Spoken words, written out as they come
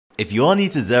If you are new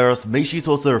to Xeros, make sure you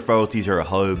toss the referral teacher at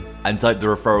home and type the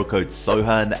referral code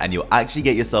Sohan and you'll actually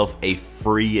get yourself a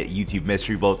free YouTube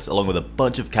mystery box along with a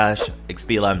bunch of cash,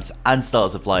 XP lamps and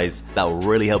starter supplies that will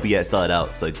really help you get started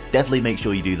out, so definitely make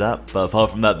sure you do that. But apart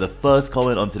from that, the first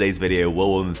comment on today's video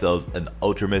will win themselves an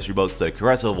ultra mystery box, so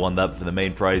congrats on won that. For the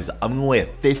main prize, I'm gonna weigh a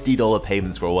 $50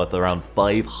 payment scroll worth around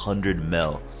 500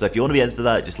 mil. So if you want to be entered for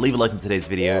that, just leave a like on today's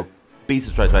video, be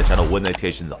subscribed to my channel with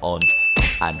notifications on,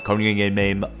 and comment your game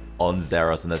name on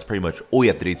Xeros, and that's pretty much all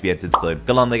you have to do to be entered. So good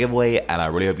luck on the giveaway, and I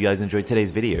really hope you guys enjoyed today's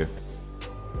video.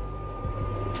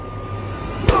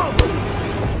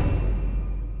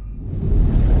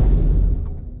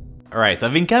 Alright, so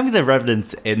I've been camping the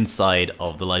revenants inside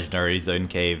of the legendary zone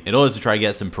cave in order to try and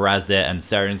get some Parasdit and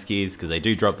Seren keys, because they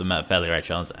do drop them at a fairly right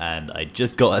chance, and I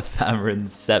just got a Thamrin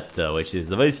Scepter, which is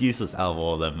the most useless out of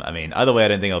all of them. I mean, either way, I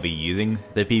don't think I'll be using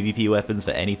the PvP weapons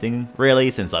for anything, really,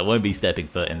 since I won't be stepping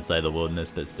foot inside the wilderness,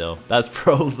 but still, that's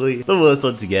probably the worst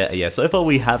one to get. Yeah, so far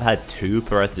we have had 2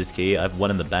 Parasdit key. I've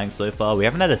one in the bank so far. We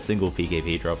haven't had a single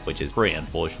PKP drop, which is pretty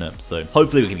unfortunate, so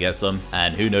hopefully we can get some,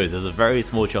 and who knows, there's a very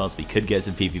small chance we could get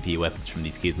some PvP weapons from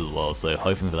these keys as well, so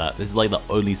hoping for that. This is like the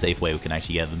only safe way we can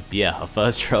actually get them. But yeah, our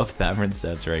first drop, Thamrin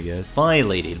Scepter, I guess.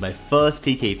 Finally, dude, my first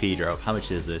PKP drop. How much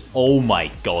is this? Oh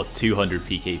my god, 200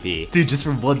 PKP. Dude, just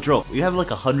from one drop. We have like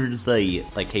 130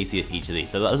 like KC at each of these,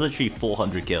 so that was literally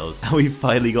 400 kills. And we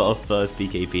finally got our first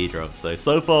PKP drop. So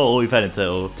far, all we've had in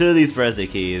total, 2 of these Parasdit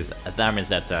keys, a Thamrin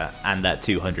Scepter, and that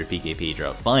 200 PKP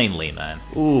drop. Finally, man.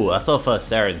 Ooh, that's our first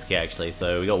Seren's key, actually.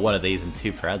 So we got one of these and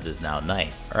 2 Parasdits now.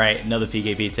 Nice. All right, another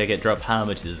PKP ticket drop. How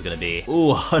much is this gonna be? Ooh,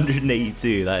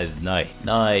 182. That is nice.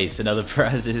 Nice. Another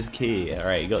Parasdit key. All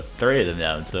right, you got 3 of them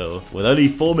now. So with only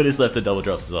 4 minutes left to double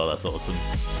drops as well. That's awesome.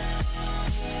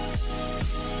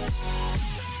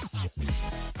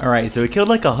 Alright, so we killed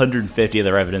like 150 of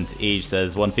the revenants each.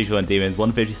 There's 151 demons,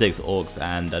 156 orcs,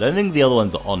 and I don't think the other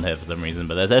one's on here for some reason,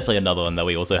 but there's definitely another one that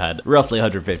we also had roughly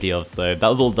 150 of, so that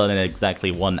was all done in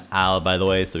exactly 1 hour, by the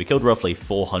way. So we killed roughly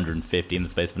 450 in the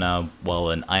space for now, while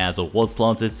an Iazor was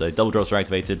planted, so double drops were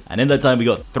activated, and in that time we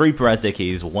got 3 Parasdit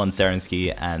keys, 1 Seren's key,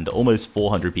 and almost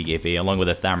 400 PKP, along with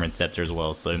a Thamrin Scepter as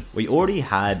well. So we already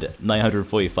had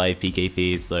 945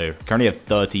 PKP, so currently have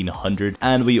 1300,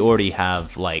 and we already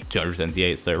have like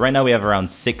 278, so right now we have around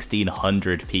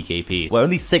 1600 PKP. We're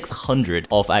only 600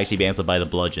 off actually being able to buy the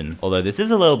bludgeon. Although this is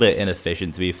a little bit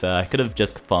inefficient, to be fair. I could have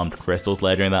just farmed crystals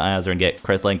there during that Iazor and get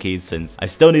crystalline keys, since I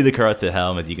still need the corrupted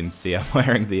helm. As you can see, I'm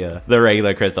wearing the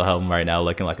regular crystal helm right now,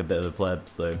 looking like a bit of a pleb.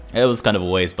 So it was kind of a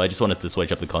waste, but I just wanted to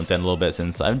switch up the content a little bit,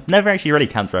 since I've never actually really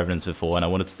camped revenants before, and I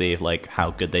wanted to see like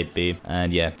how good they'd be.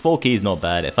 And yeah, 4 keys not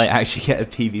bad. If I actually get a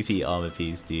PvP armor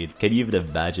piece, dude, can you even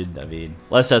imagine? I mean,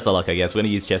 let's test our luck, I guess. We're gonna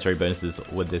use chest rate bonuses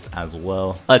with this as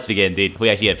well. Let's begin, dude.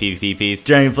 We actually get PvP piece.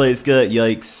 Dragon plate skirt,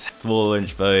 yikes. Small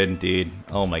orange bone, dude.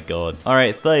 Oh my god.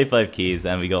 Alright, 35 keys,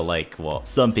 and we got like, what?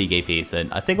 Some PKP,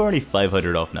 and I think we're only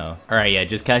 500 off now. Alright, yeah,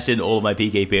 just cashed in all of my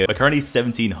PKP. We're currently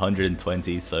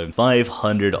 1720, so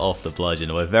 500 off the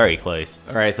bludgeon. We're very close.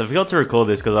 Alright, so I forgot to record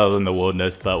this because I was in the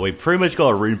wilderness, but we pretty much got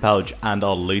a rune pouch and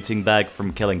our looting bag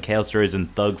from killing Chaos Druids and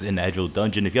Thugs in Edgewall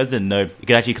Dungeon. If you guys didn't know, you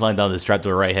can actually climb down this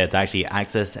trapdoor right here to actually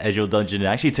access Edgewall Dungeon. It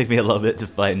actually took me a little bit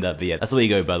to find that, but yeah, that's where you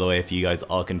go, by the way, if you guys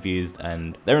are confused.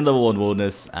 And they're in level 1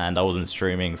 wilderness, and I wasn't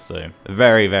streaming, so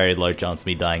very, very low chance of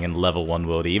me dying in level 1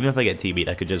 wildy. Even if I get TB'd,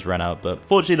 I could just run out, but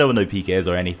fortunately there were no PKs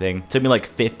or anything. Took me like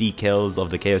 50 kills of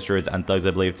the Chaos Druids and Thugs,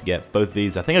 I believe, to get both of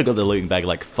these. I think I got the looting bag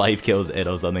like 5 kills in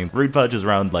or something. Rune pouch is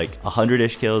around like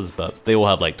 100-ish kills, but they all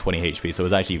have like 20 HP, so it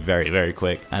was actually very, very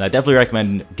quick. And I definitely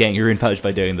recommend getting your rune pouch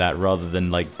by doing that, rather than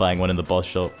like buying one in the boss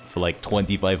shop for like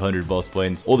 2500 boss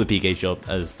points, or the PK shop,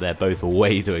 as they're both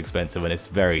way too expensive and it's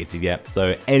very easy to get.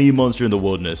 So any monster in the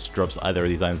wilderness drops either of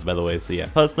these items, by the way. So yeah,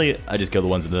 personally, I just kill the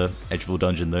ones in the Edgewall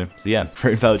Dungeon though. So yeah,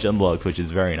 rune pouch unlocked, which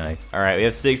is very nice. Alright, we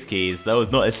have 6 keys. That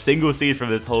was not a single seed from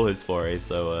this whole history,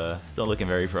 so it's not looking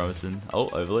very promising. Oh,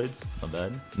 overloads, not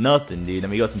bad. Nothing, dude.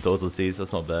 And we got some total seeds,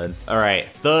 that's not bad.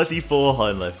 Alright, 34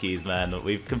 hunt left keys, man.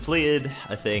 We've completed,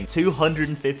 I think,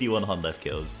 251 hunt left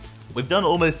kills. We've done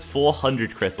almost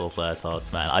 400 crystal slayer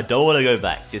tasks, man. I don't want to go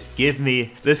back. Just give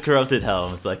me this corrupted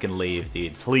helm so I can leave,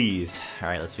 dude. Please.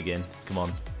 Alright, let's begin. Come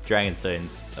on. Dragon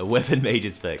stones. A weapon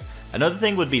mage's pick. Another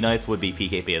thing would be nice would be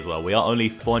PKP as well. We are only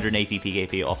 480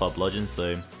 PKP off our bludgeon,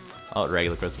 so... Oh,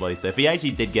 regular crystal body. So if we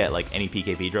actually did get like any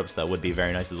PKP drops, that would be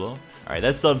very nice as well. Alright,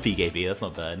 that's some PKP. That's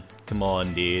not bad. Come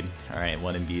on, dude. Alright,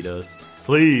 one imbue dust.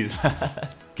 Please.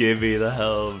 Give me the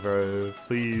helm, bro.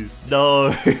 Please.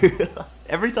 No.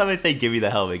 Every time I say give me the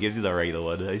helmet, it gives you the regular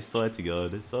one. I swear to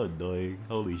God, it's so annoying.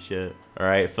 Holy shit.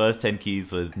 Alright, first 10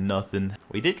 keys with nothing.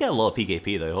 We did get a lot of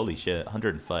PKP though, holy shit.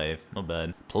 105, not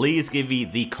bad. Please give me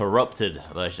the corrupted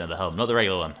version of the helmet, not the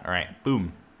regular one. Alright,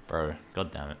 boom. Bro,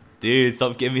 god damn it. Dude,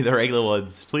 stop giving me the regular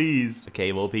ones, please.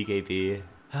 Okay, more PKP.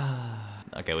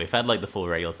 Okay, we've had like the full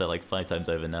regular set like 5 times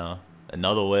over now.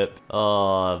 Another whip.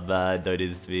 Oh man, don't do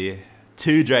this to me.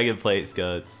 2 dragon plate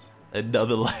skirts.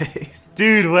 Another leg.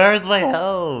 Dude, where is my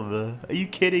helm? Are you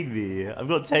kidding me? I've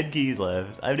got 10 keys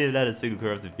left. I haven't even had a single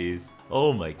corrupted piece.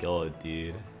 Oh my god,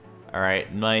 dude.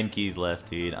 Alright, 9 keys left,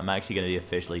 dude. I'm actually gonna be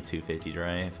officially 250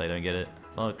 dry if I don't get it.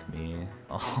 Fuck me.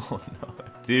 Oh no.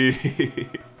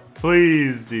 Dude.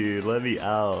 Please, dude, let me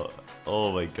out.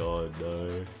 Oh my god,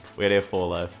 no. We only have 4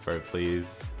 left, bro,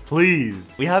 please.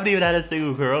 Please! We haven't even had a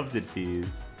single corrupted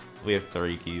piece. We have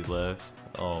 3 keys left.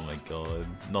 Oh my god.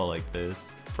 Not like this.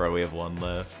 Bro, we have 1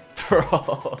 left.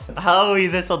 Bro, how are we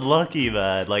this unlucky,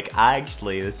 man? Like,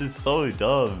 actually, this is so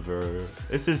dumb, bro.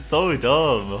 This is so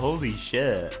dumb. Holy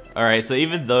shit. Alright, so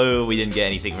even though we didn't get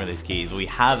anything from these keys, we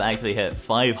have actually hit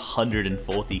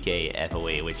 540k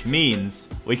FOE, which means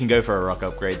we can go for a rock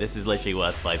upgrade. This is literally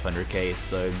worth 500k,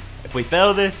 so if we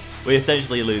fail this, we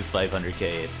essentially lose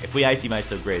 500k. If we actually manage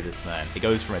to upgrade this, man, it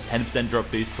goes from a 10%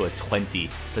 drop boost to a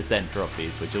 20% drop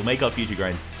boost, which will make our future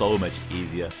grind so much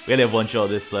easier. We only have 1 shot of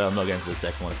this, though. I'm not going for the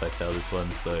second one if I fail this one,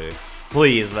 so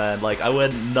please, man. Like, I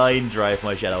went 9 dry for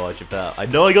my Shadow Archer pet. I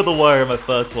know I got the wire in my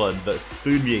first one, but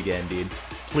spoon me again, dude.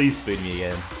 Please spoon me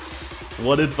again.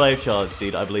 1 in 5 chance,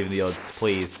 dude. I believe in the odds.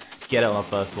 Please. Get it on our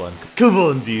first one. Come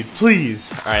on, dude.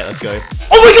 Please. Alright, let's go.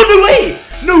 Oh my god, no way!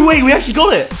 No way, we actually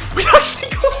got it! We actually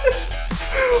got it!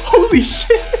 Holy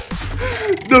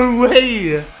shit! No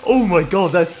way! Oh my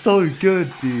god, that's so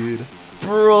good, dude.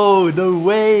 Bro, no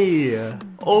way!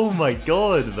 Oh my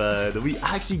god, man. We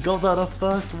actually got that on our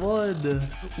first one.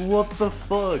 What the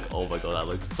fuck? Oh my god, that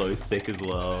looks so sick as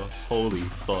well. Holy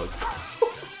fuck.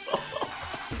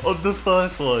 On the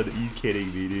first one, are you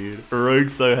kidding me, dude? Rogue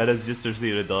Sohan has just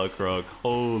received a Dark Rock.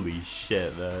 Holy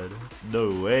shit, man.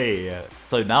 No way.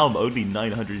 So now I'm only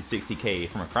 960k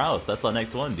from a Kraus. That's our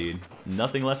next one, dude.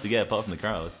 Nothing left to get apart from the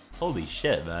Kraus. Holy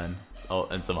shit, man. Oh,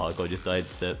 and some hardcore just died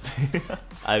sip.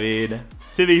 I mean,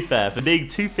 to be fair, for being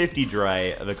 250 dry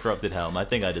of a corrupted helm, I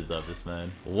think I deserve this,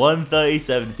 man.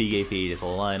 137 PKP, just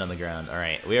lying on the ground.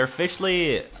 Alright, we are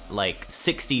officially like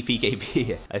 60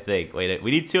 PKP, I think. Wait,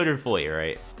 we need 240,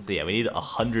 right? So yeah, we need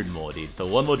 100 more, dude. So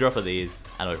 1 more drop of these,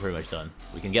 and we're pretty much done.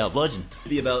 We can get our bludgeon.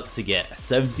 Be about to get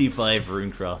 75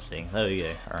 rune crafting. There we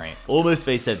go. Alright, almost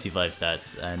base 75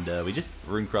 stats, and we just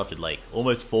rune crafted like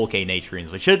almost 4k nature runes,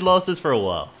 which should last us for a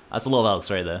while. That's a lot of alks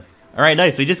right there. Alright,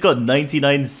 nice. We just got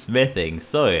 99 smithing.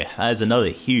 So, that is another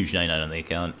huge 99 on the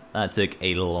account. That took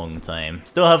a long time.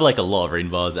 Still have like a lot of rune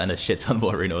bars and a shit ton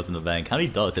more rune ores in the bank. How many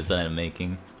dart tips did I end up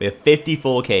making? We have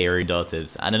 54k rune dart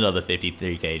tips and another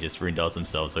 53k just rune darts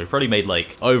themselves. So we probably made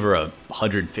like over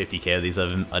 150k of these,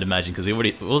 I'd imagine, because we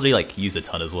already like used a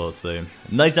ton as well. So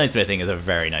 99 smithing is a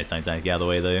very nice 99 to get out of the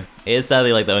way though. It is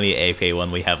sadly like the only AFK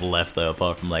one we have left though,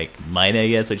 apart from like mine, I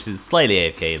guess, which is slightly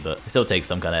AFK, but it still takes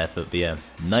some kind of effort. But yeah,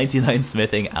 99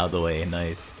 smithing out the way,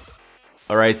 nice.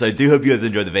 Alright, so I do hope you guys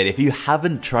enjoyed the video. If you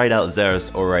haven't tried out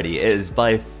Xeros already, it is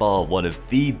by far one of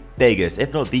the biggest,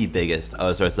 if not the biggest,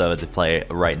 OSRS server to play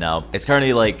right now. It's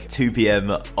currently like 2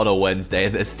 PM on a Wednesday,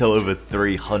 and there's still over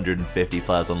 350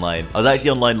 players online. I was actually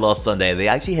online last Sunday, and they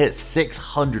actually hit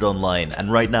 600 online, and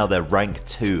right now they're rank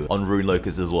 2 on Rune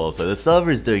Locus as well. So the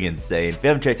server is doing insane. If you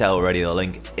haven't checked it out already, the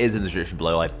link is in the description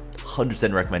below. I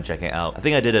 100% recommend checking it out. I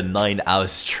think I did a 9-hour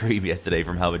stream yesterday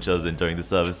from how much I was enjoying the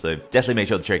service, so definitely make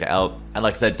sure to check it out. And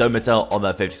like I said, don't miss out on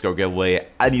that 50 score giveaway,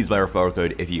 and use my referral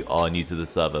code if you are new to the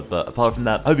server. But apart from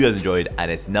that, I hope you guys enjoyed,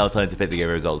 and it's now time to pick the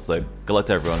giveaway results, so good luck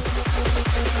to everyone.